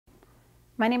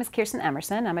My name is Kerstin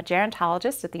Emerson. I'm a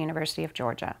gerontologist at the University of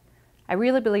Georgia. I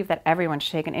really believe that everyone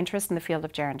should take an interest in the field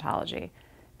of gerontology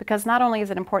because not only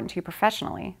is it important to you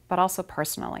professionally, but also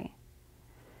personally.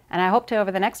 And I hope to,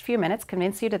 over the next few minutes,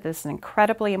 convince you that this is an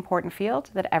incredibly important field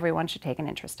that everyone should take an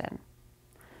interest in.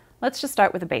 Let's just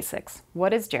start with the basics.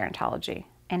 What is gerontology?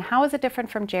 And how is it different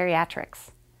from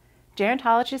geriatrics?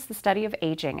 Gerontology is the study of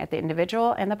aging at the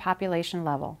individual and the population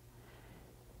level.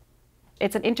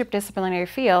 It's an interdisciplinary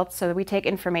field, so that we take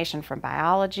information from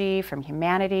biology, from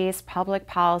humanities, public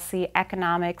policy,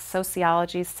 economics,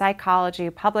 sociology, psychology,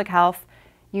 public health,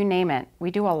 you name it. We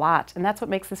do a lot, and that's what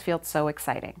makes this field so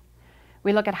exciting.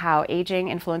 We look at how aging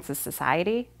influences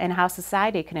society and how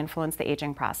society can influence the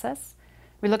aging process.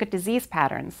 We look at disease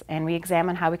patterns, and we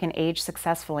examine how we can age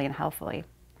successfully and healthily.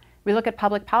 We look at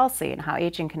public policy and how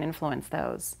aging can influence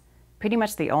those. Pretty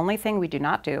much the only thing we do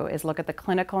not do is look at the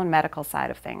clinical and medical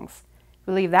side of things.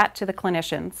 We leave that to the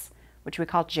clinicians, which we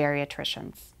call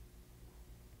geriatricians.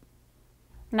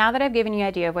 Now that I've given you an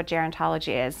idea of what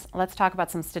gerontology is, let's talk about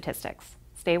some statistics.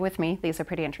 Stay with me, these are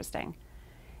pretty interesting.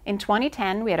 In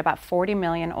 2010, we had about 40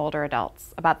 million older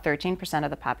adults, about 13%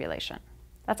 of the population.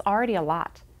 That's already a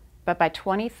lot. But by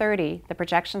 2030, the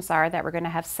projections are that we're going to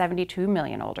have 72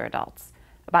 million older adults,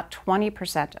 about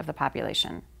 20% of the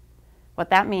population.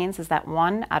 What that means is that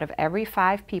 1 out of every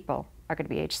 5 people are going to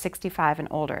be age 65 and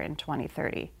older in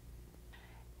 2030.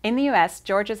 In the US,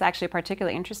 Georgia is actually a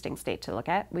particularly interesting state to look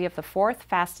at. We have the 4th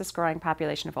fastest growing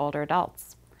population of older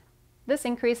adults. This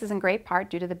increase is in great part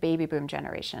due to the baby boom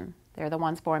generation. They're the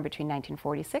ones born between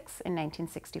 1946 and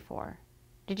 1964.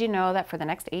 Did you know that for the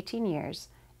next 18 years,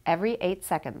 every 8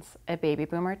 seconds, a baby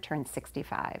boomer turns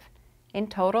 65? In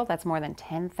total, that's more than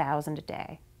 10,000 a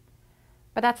day.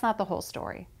 But that's not the whole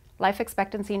story. Life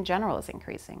expectancy in general is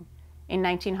increasing. In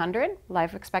 1900,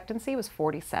 life expectancy was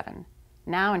 47.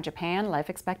 Now in Japan, life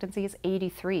expectancy is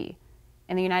 83.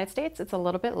 In the United States, it's a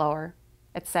little bit lower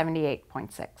at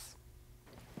 78.6.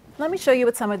 Let me show you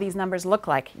what some of these numbers look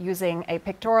like using a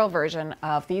pictorial version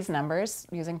of these numbers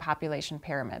using population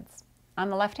pyramids. On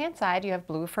the left-hand side, you have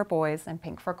blue for boys and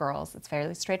pink for girls. It's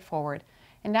fairly straightforward.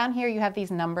 And down here, you have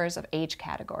these numbers of age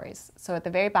categories. So at the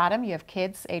very bottom, you have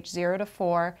kids age 0 to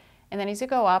 4. And then as you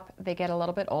go up, they get a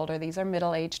little bit older. These are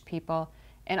middle-aged people.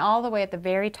 And all the way at the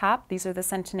very top, these are the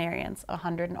centenarians,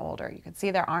 100 and older. You can see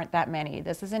there aren't that many.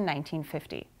 This is in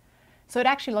 1950. So it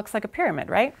actually looks like a pyramid,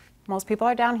 right? Most people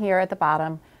are down here at the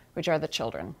bottom, which are the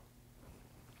children.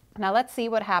 Now let's see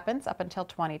what happens up until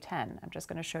 2010. I'm just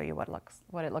going to show you what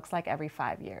it looks like every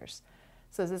 5 years.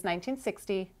 So this is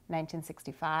 1960,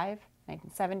 1965,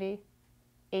 1970,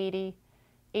 80,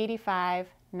 85,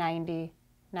 90,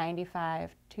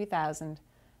 95, 2000,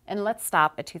 and let's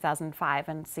stop at 2005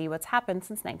 and see what's happened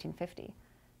since 1950.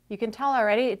 You can tell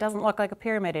already it doesn't look like a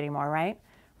pyramid anymore, right?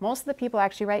 Most of the people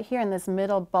actually right here in this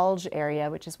middle bulge area,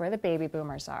 which is where the baby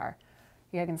boomers are.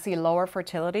 You can see lower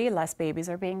fertility, less babies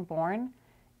are being born,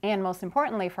 and most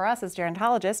importantly for us as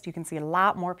gerontologists, you can see a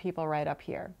lot more people right up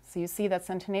here. So you see that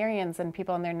centenarians and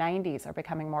people in their 90s are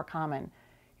becoming more common.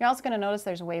 You're also going to notice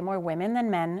there's way more women than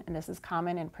men, and this is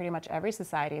common in pretty much every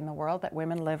society in the world that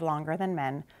women live longer than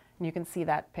men, and you can see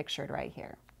that pictured right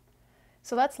here.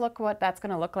 So let's look what that's going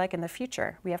to look like in the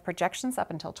future. We have projections up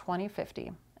until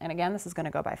 2050, and again, this is going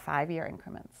to go by 5-year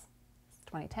increments.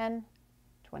 2010,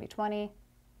 2020,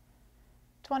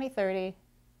 2030,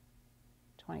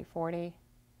 2040,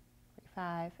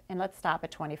 45, and let's stop at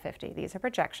 2050. These are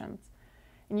projections.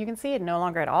 And you can see it no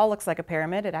longer at all looks like a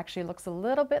pyramid. It actually looks a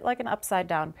little bit like an upside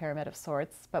down pyramid of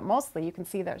sorts, but mostly you can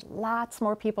see there's lots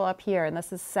more people up here, and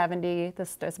this is 70,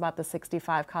 this is about the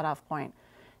 65 cutoff point.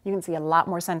 You can see a lot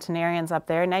more centenarians up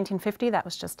there. In 1950, that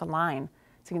was just a line.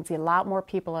 So you can see a lot more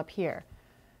people up here.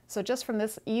 So just from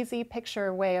this easy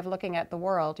picture way of looking at the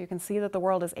world, you can see that the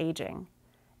world is aging,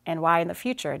 and why in the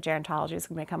future gerontology is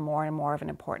going to become more and more of an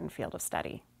important field of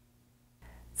study.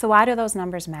 So why do those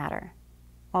numbers matter?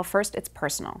 Well, first, it's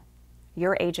personal.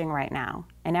 You're aging right now,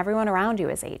 and everyone around you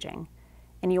is aging.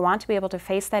 And you want to be able to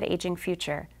face that aging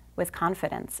future with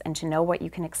confidence and to know what you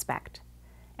can expect.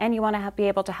 And you want to be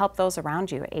able to help those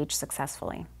around you age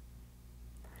successfully.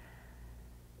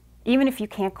 Even if you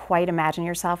can't quite imagine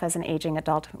yourself as an aging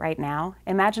adult right now,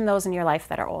 imagine those in your life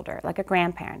that are older, like a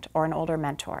grandparent or an older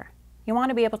mentor. You want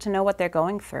to be able to know what they're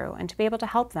going through and to be able to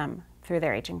help them through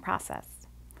their aging process.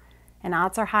 And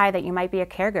odds are high that you might be a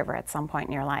caregiver at some point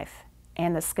in your life.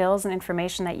 And the skills and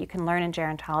information that you can learn in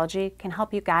gerontology can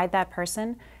help you guide that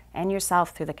person and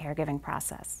yourself through the caregiving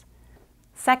process.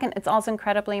 Second, it's also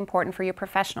incredibly important for your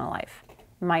professional life.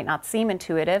 It might not seem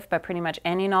intuitive, but pretty much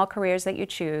any and all careers that you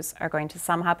choose are going to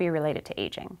somehow be related to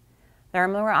aging. There are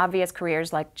more obvious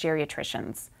careers like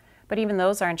geriatricians, but even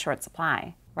those are in short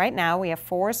supply. Right now, we have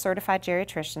 4 certified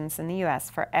geriatricians in the U.S.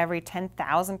 for every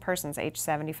 10,000 persons aged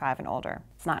 75 and older.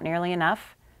 It's not nearly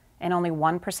enough, and only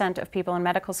 1% of people in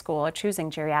medical school are choosing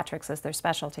geriatrics as their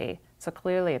specialty, so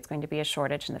clearly it's going to be a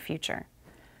shortage in the future.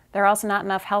 There are also not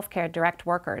enough healthcare direct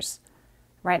workers.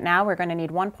 Right now, we're going to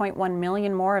need 1.1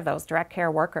 million more of those direct care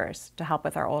workers to help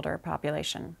with our older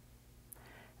population.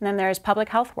 And then there's public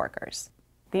health workers.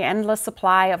 The endless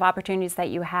supply of opportunities that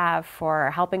you have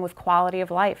for helping with quality of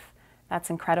life, that's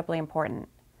incredibly important.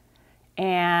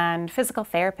 And physical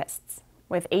therapists.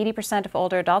 With 80% of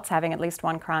older adults having at least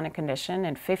one chronic condition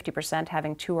and 50%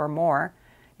 having 2 or more,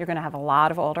 you're going to have a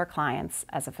lot of older clients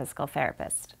as a physical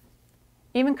therapist.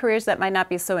 Even careers that might not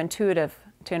be so intuitive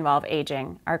to involve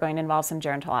aging are going to involve some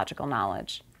gerontological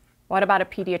knowledge. What about a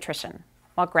pediatrician?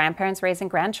 Well, grandparents raising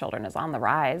grandchildren is on the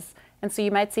rise, and so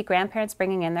you might see grandparents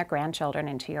bringing in their grandchildren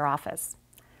into your office.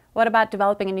 What about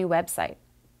developing a new website?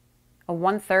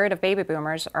 1/3 of baby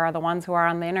boomers are the ones who are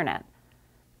on the internet.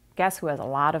 Guess who has a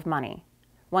lot of money?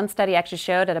 One study actually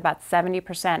showed that about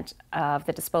 70% of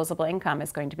the disposable income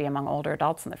is going to be among older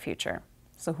adults in the future.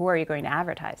 So who are you going to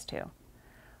advertise to?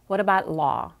 What about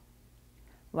law?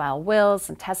 Well, wills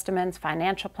and testaments,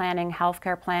 financial planning,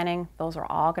 healthcare planning, those are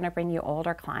all going to bring you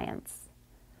older clients.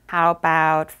 How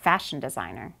about fashion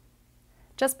designer?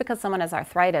 Just because someone has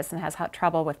arthritis and has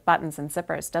trouble with buttons and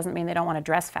zippers doesn't mean they don't want to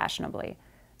dress fashionably.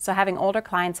 So having older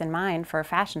clients in mind for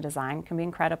fashion design can be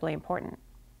incredibly important.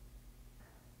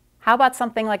 How about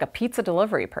something like a pizza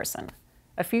delivery person?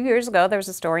 A few years ago, there was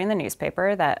a story in the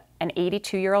newspaper that an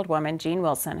 82-year-old woman, Jean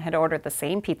Wilson, had ordered the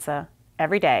same pizza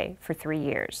every day for 3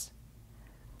 years.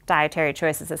 Dietary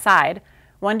choices aside,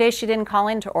 one day she didn't call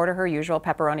in to order her usual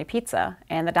pepperoni pizza,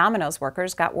 and the Domino's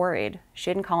workers got worried.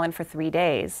 She didn't call in for 3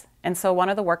 days, and so one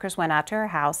of the workers went out to her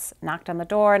house, knocked on the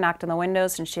door, knocked on the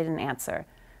windows, and she didn't answer.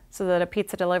 So that a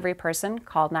pizza delivery person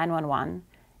called 911,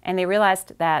 and they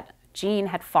realized that Jean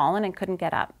had fallen and couldn't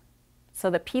get up. So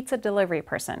the pizza delivery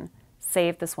person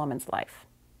saved this woman's life.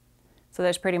 So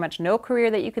there's pretty much no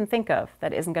career that you can think of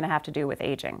that isn't going to have to do with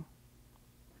aging.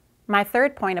 My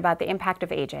third point about the impact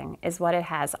of aging is what it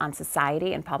has on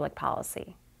society and public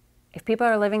policy. If people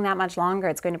are living that much longer,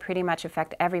 it's going to pretty much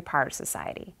affect every part of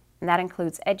society. And that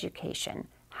includes education,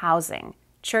 housing,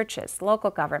 churches, local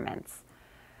governments,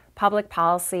 public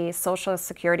policy, social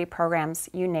security programs,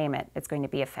 you name it, it's going to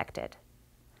be affected.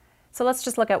 So let's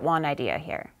just look at one idea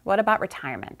here. What about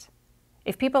retirement?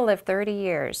 If people live 30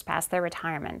 years past their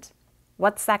retirement,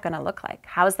 what's that going to look like?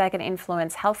 How is that going to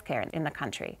influence healthcare in the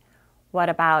country? What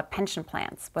about pension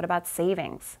plans? What about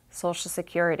savings, social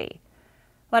security?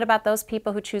 What about those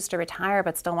people who choose to retire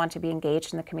but still want to be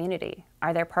engaged in the community?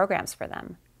 Are there programs for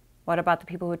them? What about the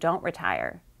people who don't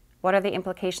retire? What are the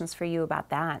implications for you about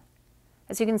that?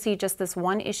 As you can see, just this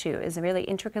one issue is really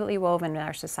intricately woven in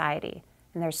our society,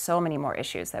 and there's so many more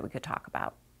issues that we could talk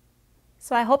about.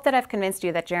 So I hope that I've convinced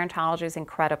you that gerontology is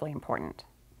incredibly important.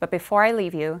 But before I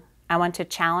leave you, I want to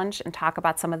challenge and talk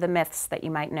about some of the myths that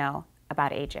you might know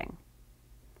about aging.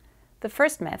 The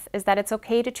first myth is that it's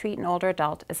okay to treat an older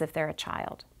adult as if they're a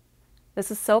child.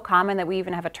 This is so common that we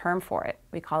even have a term for it.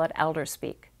 We call it elder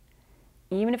speak.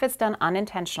 Even if it's done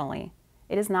unintentionally,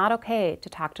 it is not okay to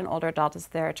talk to an older adult as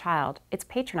if they're a child. It's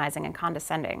patronizing and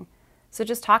condescending. So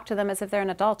just talk to them as if they're an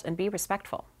adult and be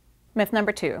respectful. Myth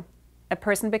number 2, a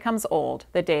person becomes old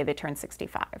the day they turn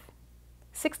 65.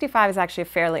 65 is actually a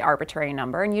fairly arbitrary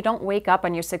number, and you don't wake up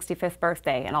on your 65th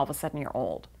birthday and all of a sudden you're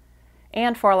old.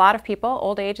 And for a lot of people,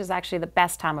 old age is actually the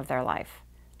best time of their life.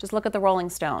 Just look at the Rolling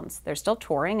Stones. They're still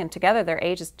touring, and together their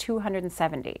age is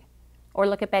 270. Or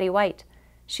look at Betty White.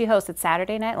 She hosted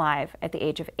Saturday Night Live at the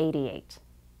age of 88.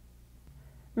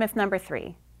 Myth number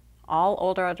 3, all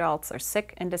older adults are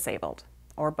sick and disabled,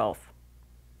 or both.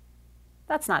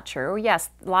 That's not true. Yes,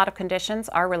 a lot of conditions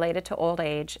are related to old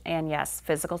age, and yes,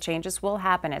 physical changes will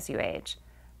happen as you age.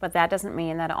 But that doesn't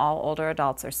mean that all older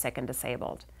adults are sick and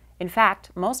disabled. In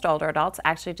fact, most older adults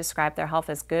actually describe their health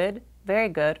as good, very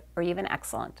good, or even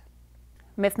excellent.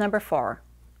 Myth number 4,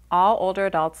 all older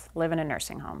adults live in a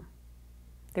nursing home.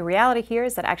 The reality here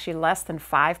is that actually less than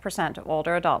 5% of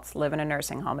older adults live in a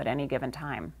nursing home at any given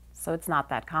time, so it's not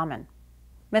that common.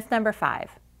 Myth number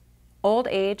 5, old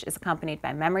age is accompanied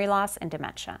by memory loss and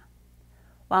dementia.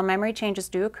 While memory changes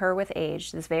do occur with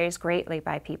age, this varies greatly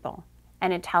by people,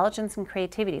 and intelligence and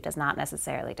creativity does not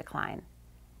necessarily decline.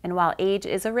 And while age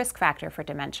is a risk factor for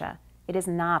dementia, it is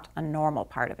not a normal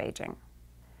part of aging.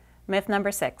 Myth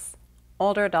number 6,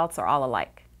 older adults are all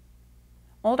alike.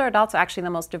 Older adults are actually the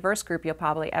most diverse group you'll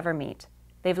probably ever meet.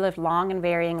 They've lived long and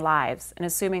varying lives, and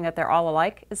assuming that they're all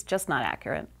alike is just not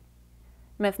accurate.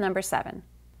 Myth number 7,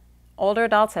 older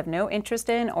adults have no interest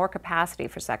in or capacity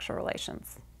for sexual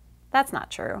relations. That's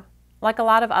not true. Like a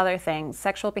lot of other things,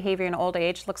 sexual behavior in old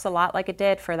age looks a lot like it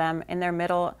did for them in their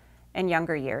middle and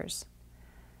younger years.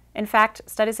 In fact,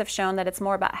 studies have shown that it's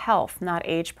more about health, not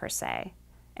age per se,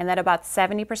 and that about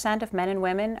 70% of men and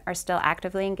women are still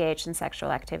actively engaged in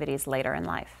sexual activities later in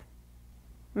life.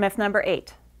 Myth number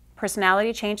 8.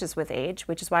 Personality changes with age,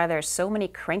 which is why there are so many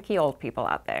cranky old people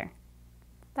out there.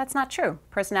 That's not true.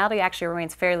 Personality actually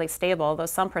remains fairly stable, though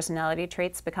some personality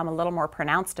traits become a little more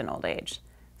pronounced in old age.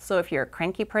 So if you're a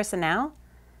cranky person now,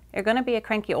 you're going to be a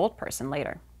cranky old person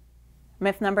later.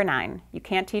 Myth number 9. You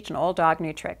can't teach an old dog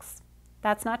new tricks.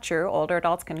 That's not true. Older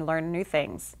adults can learn new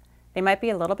things. They might be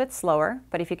a little bit slower,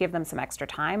 but if you give them some extra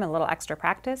time and a little extra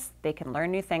practice, they can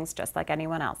learn new things just like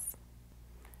anyone else.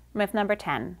 Myth number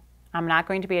 10. I'm not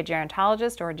going to be a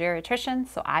gerontologist or a geriatrician,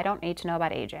 so I don't need to know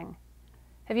about aging.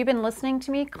 Have you been listening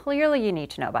to me? Clearly you need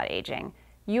to know about aging.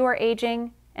 You are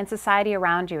aging, and society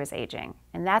around you is aging,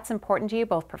 and that's important to you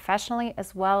both professionally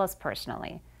as well as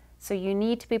personally. So you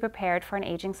need to be prepared for an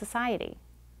aging society.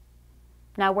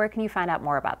 Now, where can you find out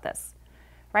more about this?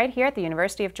 Right here at the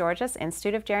University of Georgia's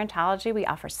Institute of Gerontology, we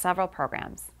offer several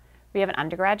programs. We have an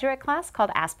undergraduate class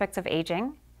called Aspects of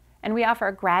Aging, and we offer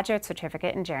a graduate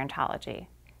certificate in gerontology.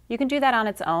 You can do that on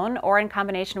its own or in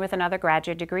combination with another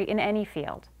graduate degree in any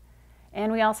field.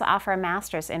 And we also offer a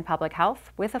master's in public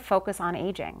health with a focus on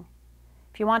aging.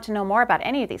 If you want to know more about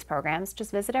any of these programs,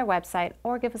 just visit our website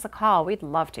or give us a call. We'd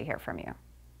love to hear from you.